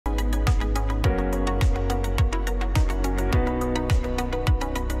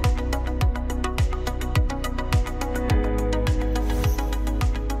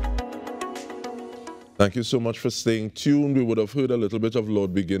Thank you so much for staying tuned. We would have heard a little bit of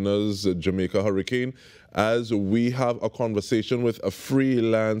Lord Beginner's Jamaica Hurricane as we have a conversation with a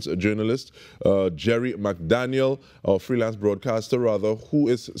freelance journalist, Gerry McDaniel, or freelance broadcaster rather, who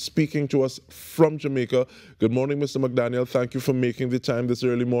is speaking to us from Jamaica. Good morning, Mr. McDaniel. Thank you for making the time this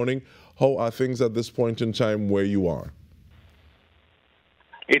early morning. How are things at this point in time where you are?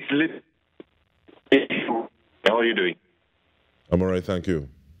 It's lit. How are you doing? I'm all right, thank you.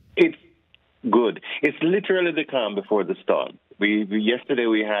 It's good. It's literally the calm before the storm. Yesterday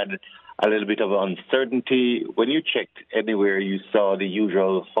we had a little bit of uncertainty. When you checked anywhere, you saw the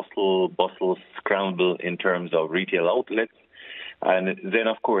usual hustle, bustle, scramble in terms of retail outlets. And then,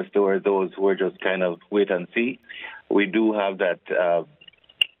 of course, there were those who were just kind of wait and see. We do have that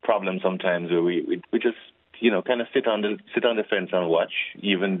problem sometimes where we just, kind of sit on the fence and watch,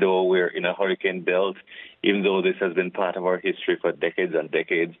 even though we're in a hurricane belt, even though this has been part of our history for decades and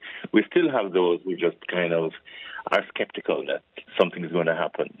decades. We still have those who just kind of are skeptical that something is going to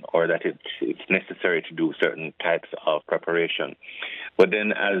happen or that it's necessary to do certain types of preparation. But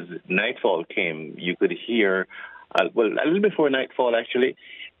then as nightfall came, you could hear, a little before nightfall actually,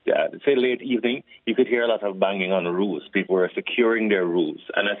 say late evening, you could hear a lot of banging on roofs. People were securing their roofs.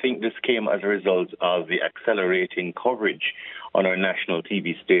 And I think this came as a result of the accelerating coverage on our national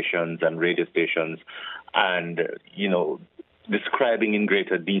TV stations and radio stations and, describing in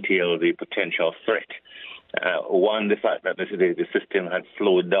greater detail the potential threat. One, the fact that the system had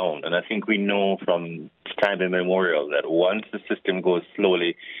slowed down. And I think we know from time immemorial that once the system goes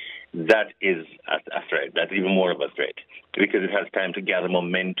slowly, that is a threat. That's even more of a threat because it has time to gather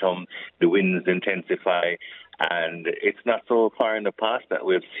momentum, the winds intensify, and it's not so far in the past that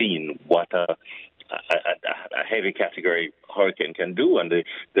we've seen what a heavy category hurricane can do. And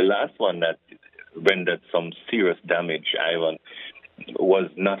the last one that rendered some serious damage, Ivan, was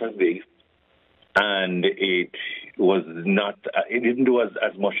not as big, and it didn't do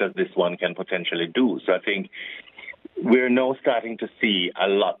as much as this one can potentially do. So I think we're now starting to see a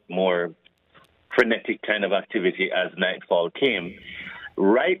lot more frenetic kind of activity as nightfall came.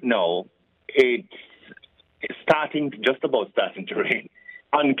 Right now, it's just about starting to rain.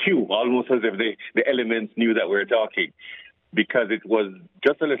 On cue, almost as if the elements knew that we're talking, because it was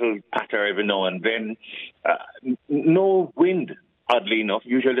just a little patter every now and then. No wind, oddly enough.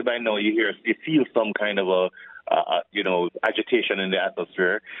 Usually by now you feel some kind of agitation in the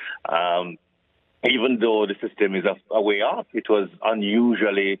atmosphere. Even though the system is a way off, it was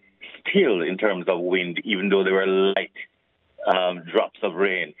unusually still in terms of wind, even though there were light drops of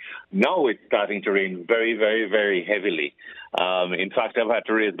rain. Now it's starting to rain very, very, very heavily. In fact, I've had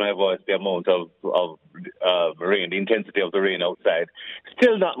to raise my voice, the amount of rain, the intensity of the rain outside.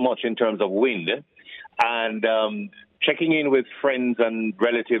 Still not much in terms of wind. And checking in with friends and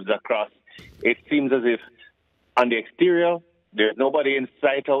relatives across, it seems as if on the exterior, there's nobody in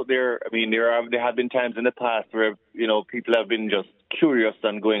sight out there. I mean, there have been times in the past where, people have been just curious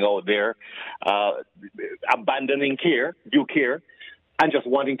and going out there, abandoning due care, and just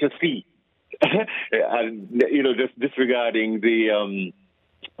wanting to see. And, just disregarding the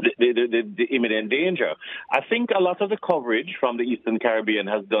imminent danger. I think a lot of the coverage from the Eastern Caribbean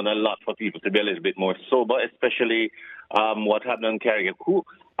has done a lot for people to be a little bit more sober, especially what happened on Carriacou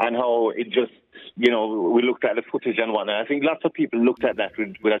and how it just, we looked at the footage and whatnot. I think lots of people looked at that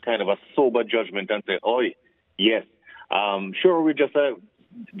with a kind of a sober judgment and said, oh, yes, sure, we're just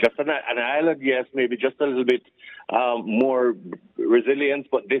an island, yes, maybe just a little bit more resilience,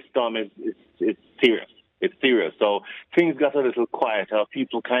 but this storm is serious. It's serious. So things got a little quieter.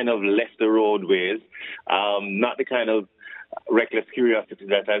 People kind of left the roadways, not the kind of reckless curiosity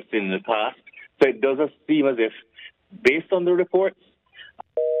that I've seen in the past. So it doesn't seem as if, based on the reports.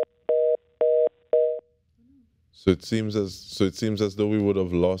 So it seems as though we would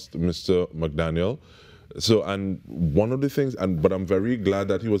have lost Mr. McDaniel. So, and one of the things, but I'm very glad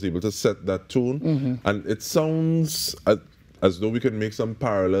that he was able to set that tune. Mm-hmm. And it sounds as though we can make some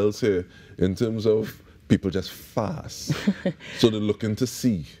parallels here in terms of people just fast. So they're looking to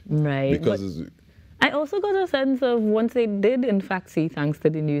see. Right. Because I also got a sense of once they did, in fact, see, thanks to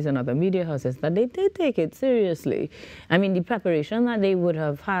the news and other media houses, that they did take it seriously. I mean, the preparation that they would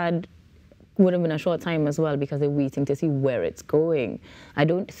have had would have been a short time as well because they're waiting to see where it's going. I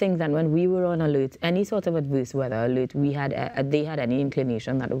don't think that when we were on alert, any sort of adverse weather alert, they had any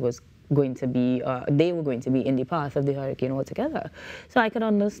inclination that it was going to be, they were going to be in the path of the hurricane altogether. So I could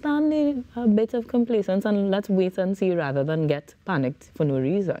understand a bit of complacence and let's wait and see rather than get panicked for no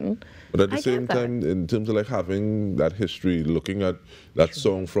reason. But at the same time, in terms of like having that history, looking at that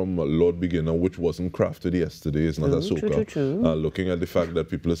song from Lord Beginner, which wasn't crafted yesterday, it's not a soca. Looking at the fact that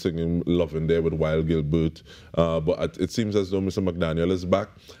people are singing Love in There with Wild Gilbert, but it seems as though Mr. McDaniel is back.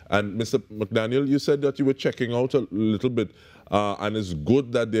 And Mr. McDaniel, you said that you were checking out a little bit, and it's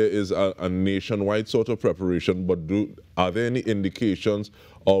good that there is a nationwide sort of preparation, but are there any indications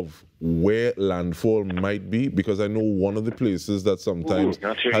of where landfall might be? Because I know one of the places that sometimes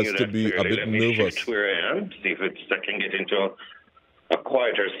has to be a bit nervous. Shift where I am, see if I can get into a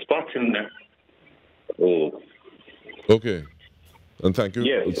quieter spot in there. Oh. Okay. And thank you.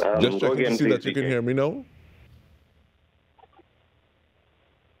 Yes, just checking to see that you can hear me now.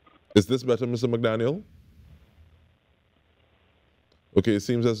 Is this better, Mr. McDaniel? Okay, it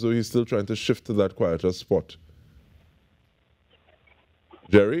seems as though he's still trying to shift to that quieter spot.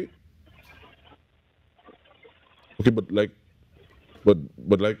 Gerry? Okay, but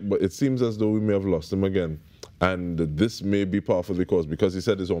it seems as though we may have lost him again. And this may be part of the cause, because he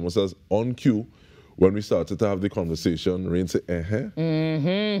said it's almost as on cue when we started to have the conversation. Rain said,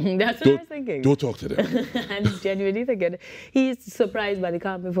 That's what I was thinking. Don't talk to them. I'm genuinely thinking he's surprised by the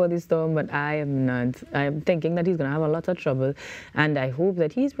calm before the storm, but I am not. I'm thinking that he's going to have a lot of trouble, and I hope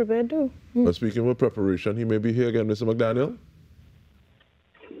that he's prepared too. But speaking of preparation, he may be here again, Mr. McDaniel.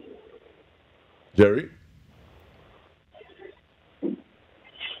 Gerry?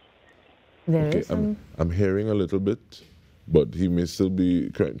 I'm hearing a little bit, but he may still be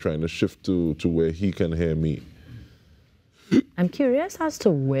trying to shift to where he can hear me. I'm curious as to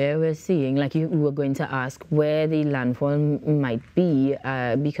where we're seeing, like you were going to ask, where the landfall might be,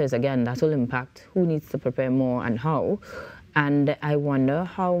 because again, that will impact who needs to prepare more and how. And I wonder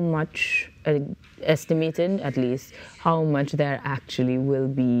how much, estimated at least, how much there actually will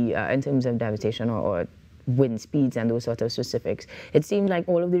be in terms of devastation or wind speeds and those sort of specifics. It seemed like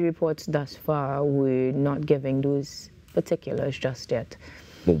all of the reports thus far were not giving those particulars just yet.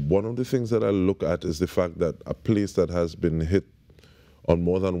 Well, one of the things that I look at is the fact that a place that has been hit on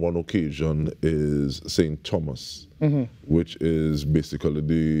more than one occasion is St. Thomas, which is basically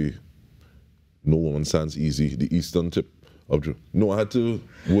the, no one stands easy, the eastern tip of Jamaica. No, I had to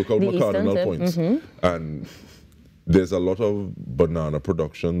work out my cardinal points. And there's a lot of banana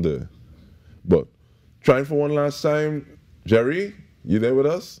production there. But trying for one last time, Gerry, you there with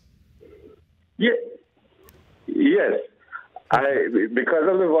us? Yeah. Yes. Because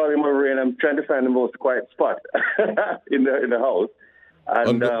of the volume of rain, I'm trying to find the most quiet spot in the house.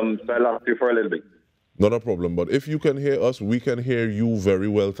 And so I lost you for a little bit. Not a problem. But if you can hear us, we can hear you very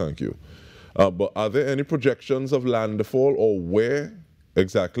well, thank you. But are there any projections of landfall or where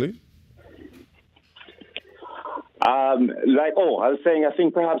exactly? I was saying, I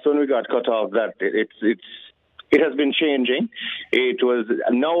think perhaps when we got cut off that it has been changing.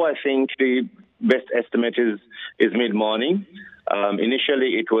 Now I think the best estimate is mid-morning.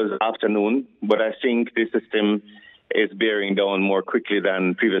 Initially it was afternoon, but I think the system is bearing down more quickly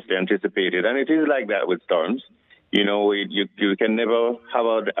than previously anticipated. And it is like that with storms. You know, you can never have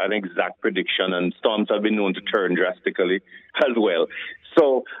an exact prediction, and storms have been known to turn drastically as well.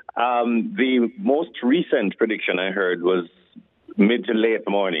 So the most recent prediction I heard was mid to late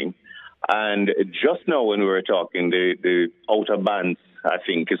morning. And just now when we were talking, the outer bands, I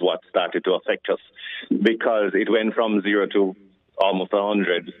think, is what started to affect us, because it went from 0 to almost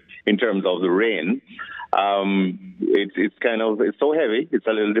 100 in terms of the rain. It's so heavy, it's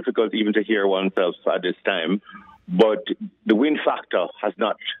a little difficult even to hear oneself at this time. But the wind factor has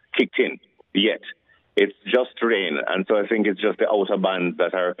not kicked in yet. It's just rain, and so I think it's just the outer bands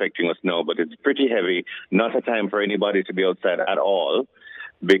that are affecting us now. But it's pretty heavy, not a time for anybody to be outside at all,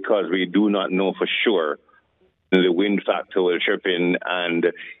 because we do not know for sure the wind factor will trip in.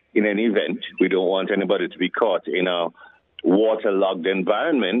 And in any event, we don't want anybody to be caught in a waterlogged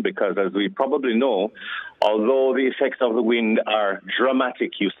environment, because as we probably know, although the effects of the wind are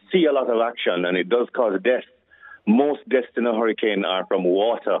dramatic, you see a lot of action and it does cause death. Most deaths in a hurricane are from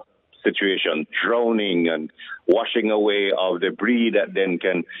water situation, drowning and washing away of debris that then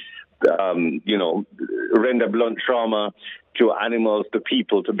can, render blunt trauma to animals, to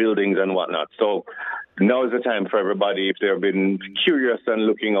people, to buildings and whatnot. So now is the time for everybody, if they've been curious and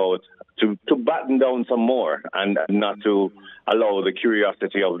looking out, to batten down some more and not to allow the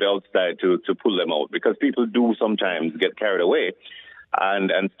curiosity of the outside to pull them out, because people do sometimes get carried away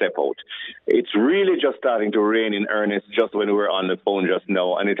and step out. It's really just starting to rain in earnest just when we were on the phone just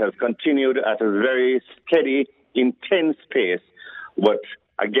now, and it has continued at a very steady, intense pace. But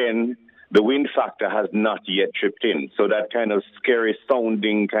again, the wind factor has not yet tripped in. So that kind of scary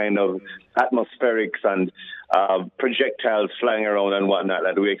sounding kind of atmospherics and projectiles flying around and whatnot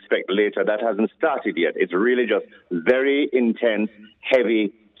that we expect later, that hasn't started yet. It's really just very intense,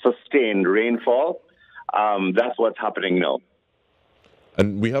 heavy, sustained rainfall. That's what's happening now.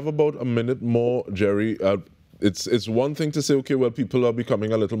 And we have about a minute more, Gerry. It's one thing to say, okay, well, people are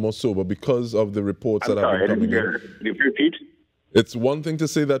becoming a little more sober because of the reports that have been coming in. Can you repeat? It's one thing to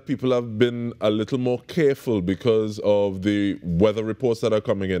say that people have been a little more careful because of the weather reports that are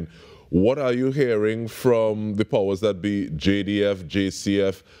coming in. What are you hearing from the powers that be, JDF,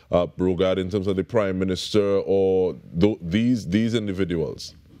 JCF, Brogard, in terms of the Prime Minister or these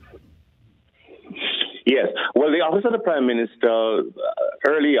individuals? Yes. Well, the Office of the Prime Minister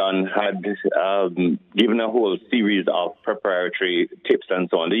early on had given a whole series of preparatory tips and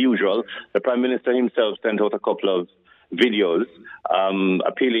so on. The usual. The Prime Minister himself sent out a couple of videos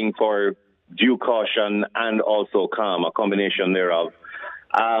appealing for due caution and also calm, a combination thereof.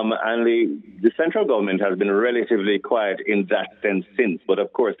 And the central government has been relatively quiet in that sense since. But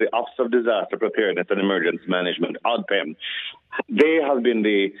of course, the Office of Disaster Preparedness and Emergency Management, ODPEM, they have been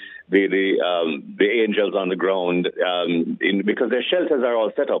the angels on the ground because their shelters are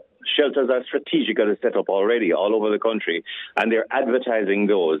all set up. Shelters are strategically set up already all over the country, and they're advertising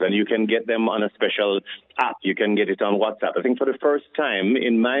those. And you can get them on a special app. You can get it on WhatsApp. I think for the first time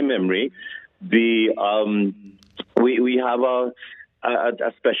in my memory, we have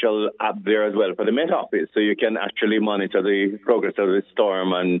a special app there as well for the Met Office, so you can actually monitor the progress of the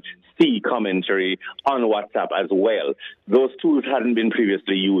storm and see commentary on WhatsApp as well. Those tools hadn't been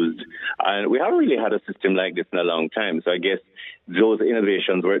previously used, and we haven't really had a system like this in a long time, so I guess those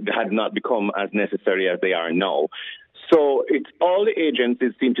innovations had not become as necessary as they are now. So it's all the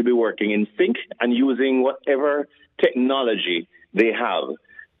agencies seem to be working in sync and using whatever technology they have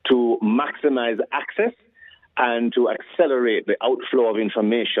to maximize access and to accelerate the outflow of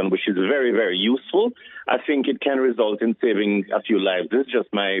information, which is very, very useful. I think it can result in saving a few lives. This is just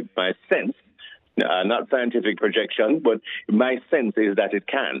my sense, not scientific projection, but my sense is that it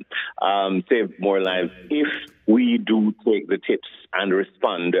can save more lives if we do take the tips and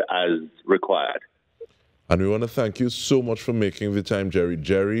respond as required. And we want to thank you so much for making the time, Gerry.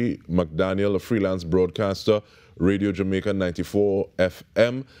 Gerry McDaniel, a freelance broadcaster, Radio Jamaica 94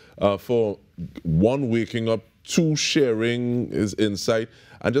 FM, for one, waking up, two, sharing his insight,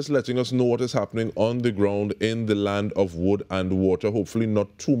 and just letting us know what is happening on the ground in the land of wood and water. Hopefully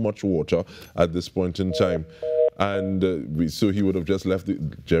not too much water at this point in time. And so he would have just left.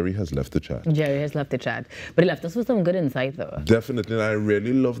 Gerry has left the chat. Gerry has left the chat. But he left us with some good insight, though. Definitely. And I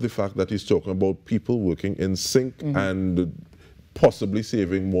really love the fact that he's talking about people working in sync and possibly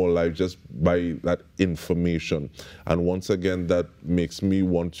saving more lives just by that information. And once again, that makes me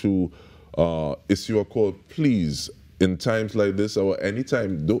want to issue a call, please, in times like this or any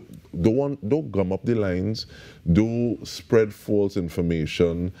time, don't gum up the lines, don't spread false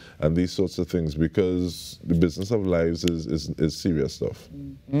information and these sorts of things, because the business of lives is serious stuff.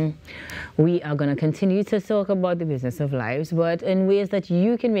 We are going to continue to talk about the business of lives, but in ways that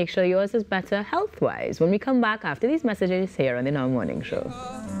you can make sure yours is better health-wise. When we come back after these messages here on the Now Morning Show.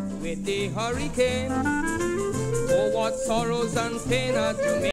 With the hurricane, oh what sorrows and pain at Jamaica.